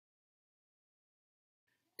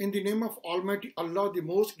In the name of Almighty Allah, the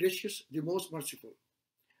most gracious, the most merciful.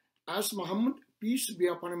 As Muhammad, peace be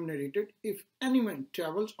upon him, narrated, if anyone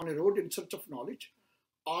travels on a road in search of knowledge,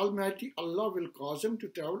 Almighty Allah will cause him to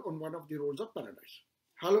travel on one of the roads of paradise.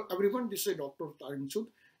 Hello everyone, this is Dr. Tariq Masood.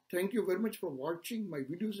 Thank you very much for watching my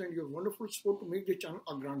videos and your wonderful support to make the channel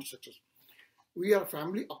a grand success. We are a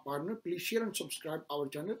family, a partner. Please share and subscribe our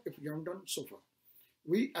channel if you haven't done so far.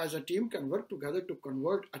 We as a team can work together to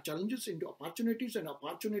convert our challenges into opportunities and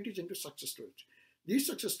opportunities into success stories. These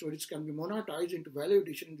success stories can be monetized into value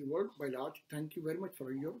addition in the world by large. Thank you very much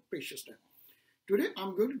for your precious time. Today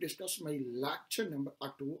I'm going to discuss my lecture number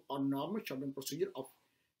 2 on normal shutdown procedure of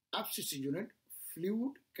FCC unit,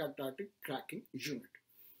 fluid catalytic cracking unit.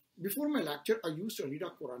 Before my lecture, I used to read a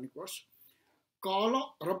Quranic verse. Qala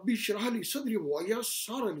Rabbi shrah li sadri wa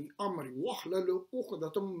yassir li amri wahlul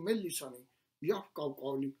 'uqdatam min lisani yafqahu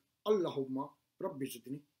qawli Allahumma Rabbi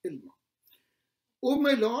zidni ilma. O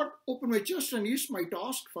my Lord, open my chest and ease my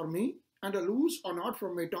task for me, and loose or not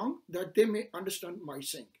from my tongue, that they may understand my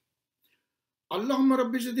saying. Allahumma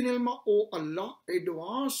Rabbi zidni ilma. O Allah,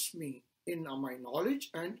 advance me in my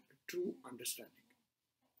knowledge and true understanding.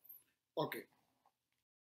 Okay.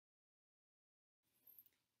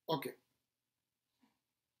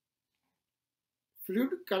 Fluid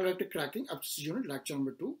catalytic cracking FCC unit, lecture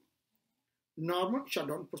number 2. Normal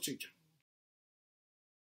shutdown procedure.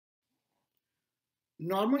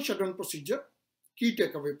 Normal shutdown procedure, key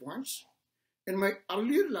takeaway points. In my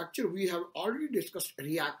earlier lecture, we have already discussed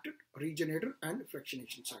reactor, regenerator, and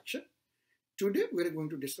fractionation section. Today, we are going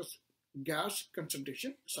to discuss gas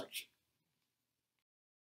concentration section.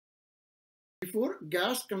 Before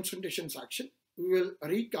gas concentration section, we will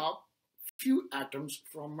recap few items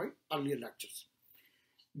from my earlier lectures.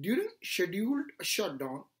 During scheduled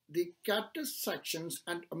shutdown, the catalyst sections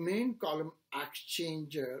and main column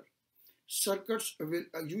exchanger circuits will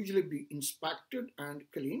usually be inspected and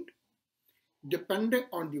cleaned. Depending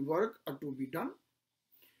on the work to be done,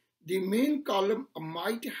 the main column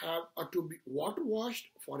might have to be water washed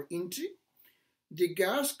for entry. The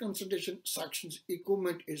gas concentration section's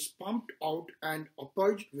equipment is pumped out and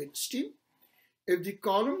purged with steam. If the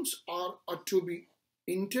columns are to be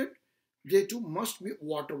entered, they too must be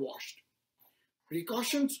water washed.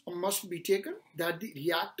 Precautions must be taken that the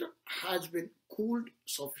reactor has been cooled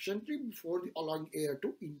sufficiently before allowing air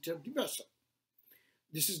to enter the vessel.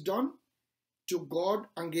 This is done to guard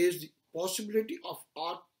against the possibility of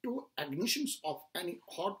auto ignitions of any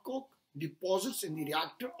hot coke deposits in the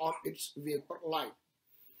reactor or its vapor line.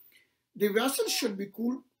 The vessel should be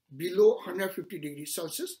cooled below 150 degrees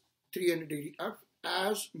Celsius, 300 degrees F,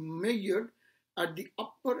 as measured at the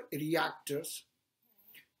upper reactors.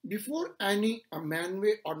 Before any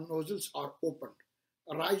manway or nozzles are opened,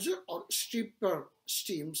 riser or stripper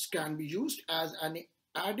steams can be used as an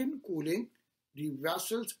add-in cooling the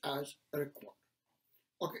vessels as required.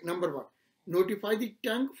 Okay, number 1. Notify the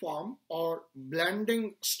tank farm or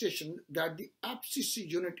blending station that the FCC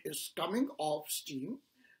unit is coming off steam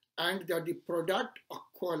and that the product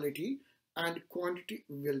quality and quantity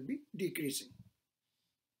will be decreasing.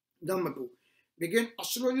 Number 2. Begin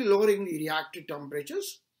slowly lowering the reactor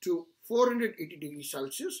temperatures to 480 degrees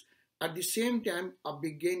Celsius. At the same time,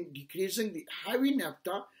 begin decreasing the heavy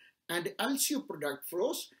naphtha and LCO product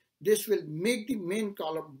flows. This will make the main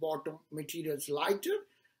column bottom materials lighter,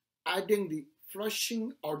 adding the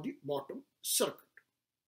flushing of the bottom circuit.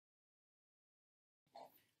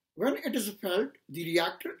 When it is felt the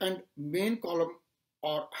reactor and main column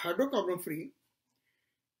are hydrocarbon free,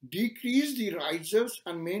 decrease the risers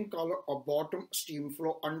and main column or bottom steam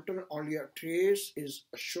flow until only a trace is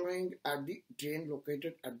showing at the drain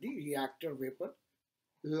located at the reactor vapor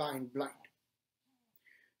line blind.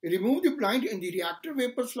 Remove the blind in the reactor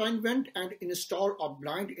vapors line vent and install a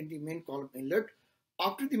blind in the main column inlet.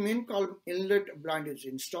 After the main column inlet blind is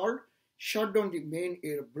installed, shut down the main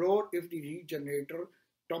air blower if the regenerator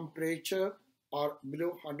temperature are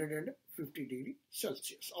below 150 degrees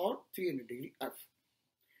Celsius or 300 degrees F.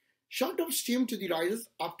 Shut off steam to the risers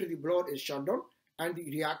after the blower is shut down and the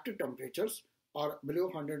reactor temperatures are below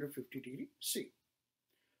 150 degrees C.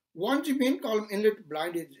 Once the main column inlet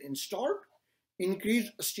blind is installed, increase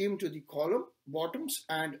steam to the column bottoms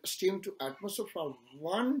and steam to atmosphere for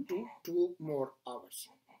 1 to 2 more hours.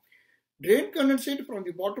 Drain condensate from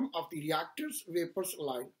the bottom of the reactor's vapors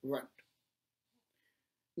line vent.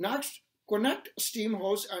 Next, connect steam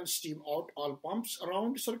hose and steam out all pumps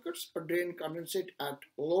around circuits. Drain condensate at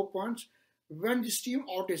low points. When the steam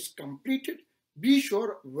out is completed, be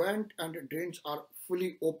sure vent and drains are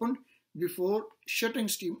fully opened before shutting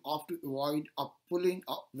steam off to avoid pulling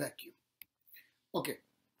a vacuum. Okay,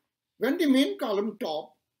 when the main column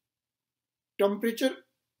top temperature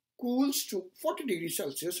cools to 40 degrees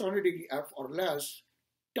Celsius, 100 degree F or less,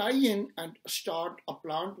 tie in and start a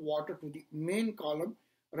plant water to the main column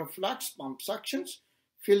reflex pump sections,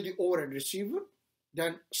 fill the overhead receiver,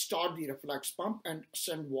 then start the reflex pump and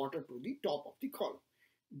send water to the top of the column.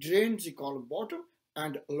 Drain the column bottom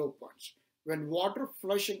and low points. When water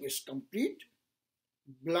flushing is complete,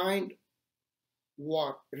 blind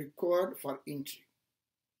work required for entry.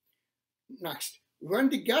 Next, when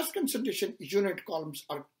the gas concentration unit columns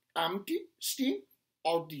are empty, steam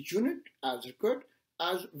out the unit as required,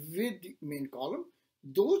 as with the main column.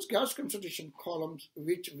 Those gas concentration columns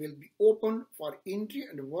which will be open for entry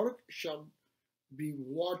and work should be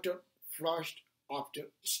water flushed after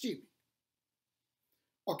steaming.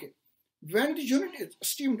 Okay, when the unit is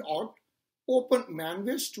steamed out, open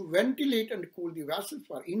manways to ventilate and cool the vessel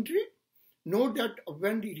for entry. Note that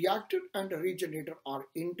when the reactor and the regenerator are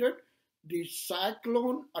entered, the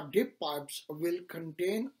cyclone dip pipes will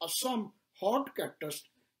contain some hot catalyst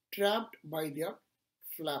trapped by their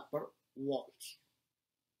flapper walls.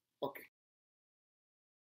 Okay.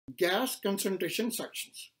 Gas concentration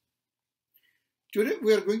sections. Today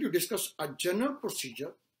we are going to discuss a general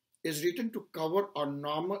procedure is written to cover a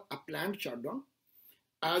normal plant shutdown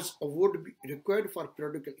as would be required for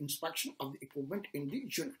periodical inspection of the equipment in the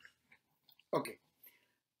unit. Okay.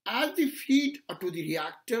 As the feed to the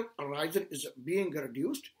reactor horizon is being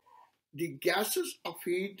reduced, the gases of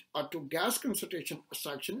feed to gas concentration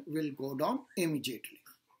section will go down immediately.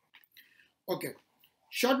 Okay,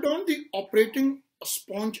 shut down the operating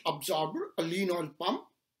sponge absorber, a lean oil pump,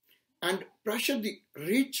 and pressure the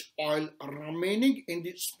rich oil remaining in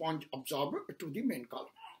the sponge absorber to the main column.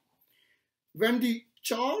 When the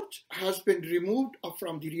charge has been removed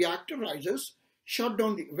from the reactor risers, shut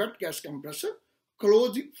down the wet gas compressor,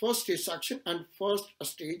 close the first stage section and first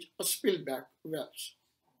stage spillback valves.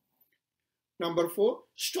 Number 4,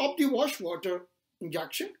 stop the wash water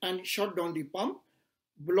injection and shut down the pump.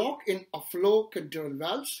 Block in a flow control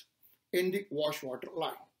valves in the wash water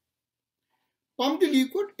line. Pump the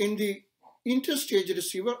liquid in the interstage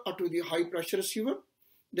receiver to the high pressure receiver.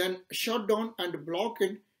 Then shut down and block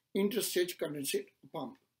in interstage condensate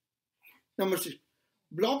pump. Number 6,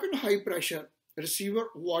 block in high pressure receiver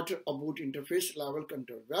water about interface level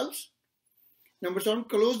control valves. Number 7,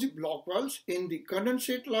 close the block valves in the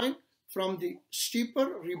condensate line from the steeper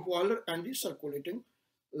reboiler and the circulating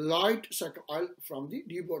light cycle oil from the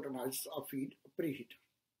debottonizer feed preheater.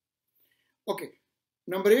 Okay,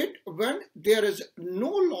 number 8, when there is no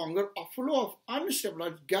longer a flow of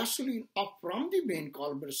unstabilized gasoline up from the main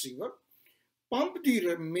column receiver, pump the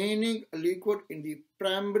remaining liquid in the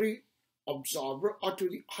primary absorber or to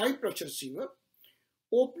the high pressure receiver,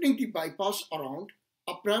 opening the bypass around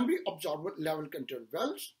a primary absorber level control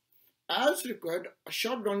valves. As required,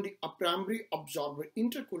 shut down the primary absorber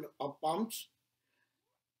intercooler pumps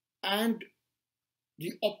and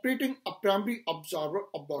the operating primary absorber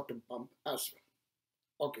bottom pump as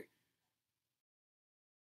well. Okay.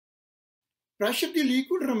 Pressure the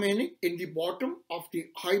liquid remaining in the bottom of the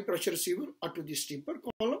high pressure receiver to the steeper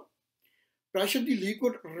column. Pressure the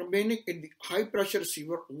liquid remaining in the high pressure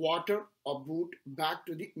receiver water or boot back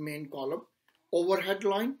to the main column overhead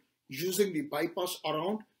line using the bypass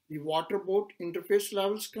around the water boat interface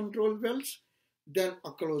levels control valves, then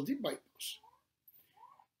close the bypass.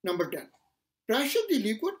 Number 10. Pressure the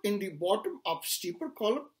liquid in the bottom of steeper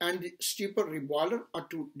column and the steeper reboiler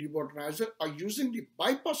to debottonizer using the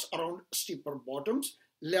bypass around steeper bottoms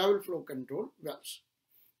level flow control valves.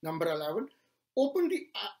 Number 11. Open the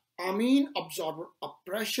amine absorber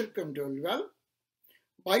pressure control valve.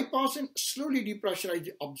 Bypass and slowly depressurize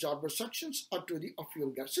the absorber sections to the fuel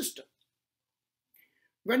gas system.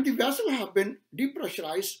 When the vessel have been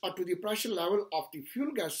depressurized to the pressure level of the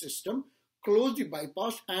fuel gas system, close the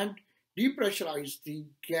bypass and depressurize the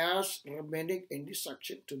gas remaining in the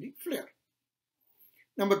suction to the flare.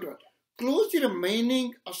 Number 12. Close the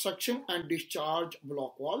remaining suction and discharge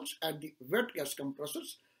block valves at the wet gas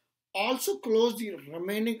compressors. Also close the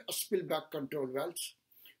remaining spillback control valves.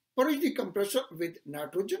 Purge the compressor with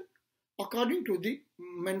nitrogen according to the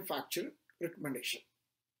manufacturer recommendation.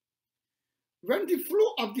 When the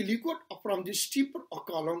flow of the liquid from the steeper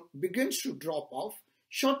column begins to drop off,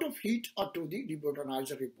 shut off heat to the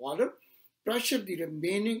debottonizer reboiler, pressure the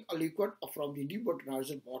remaining liquid from the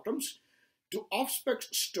debottonizer bottoms to off-spec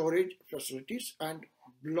storage facilities and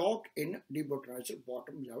block in debottonizer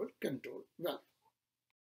bottom level control valve.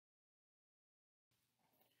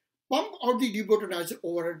 Pump out the debottonizer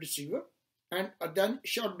overhead receiver and then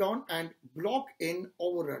shut down and block in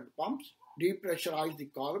overhead pumps, depressurize the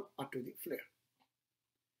column to the flare.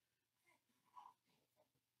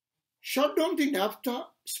 Shut down the naphtha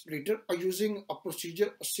splitter using a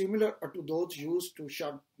procedure similar to those used to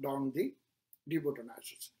shut down the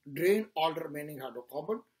deprotonizers. Drain all remaining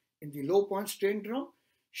hydrocarbon in the low point strain drum.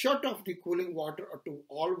 Shut off the cooling water to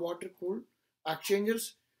all water cooled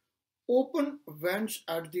exchangers. Open vents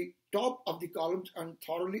at the top of the columns and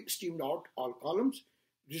thoroughly steamed out all columns.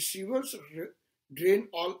 Receivers drain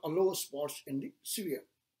all low spots in the sphere.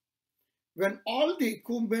 When all the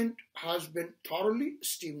equipment has been thoroughly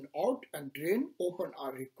steamed out and drained, open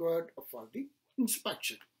are required for the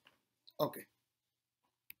inspection. Okay.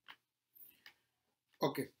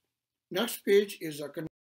 Okay. Next page is a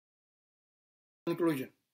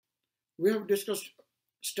conclusion. We have discussed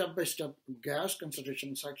step by step gas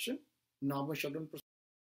concentration section, normal shutdown procedure.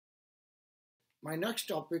 My next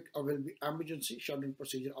topic will be emergency shutdown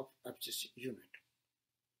procedure of FCC unit.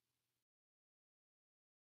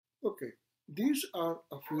 Okay, these are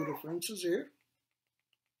a few references here.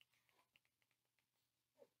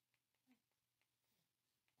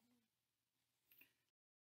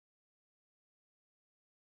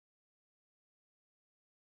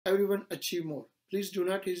 Everyone achieve more. Please do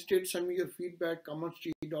not hesitate to send me your feedback, comments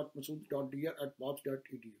to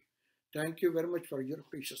e.masood.dr@box.edu. Thank you very much for your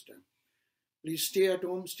precious time. Please stay at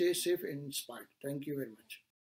home, stay safe and inspired. Thank you very much.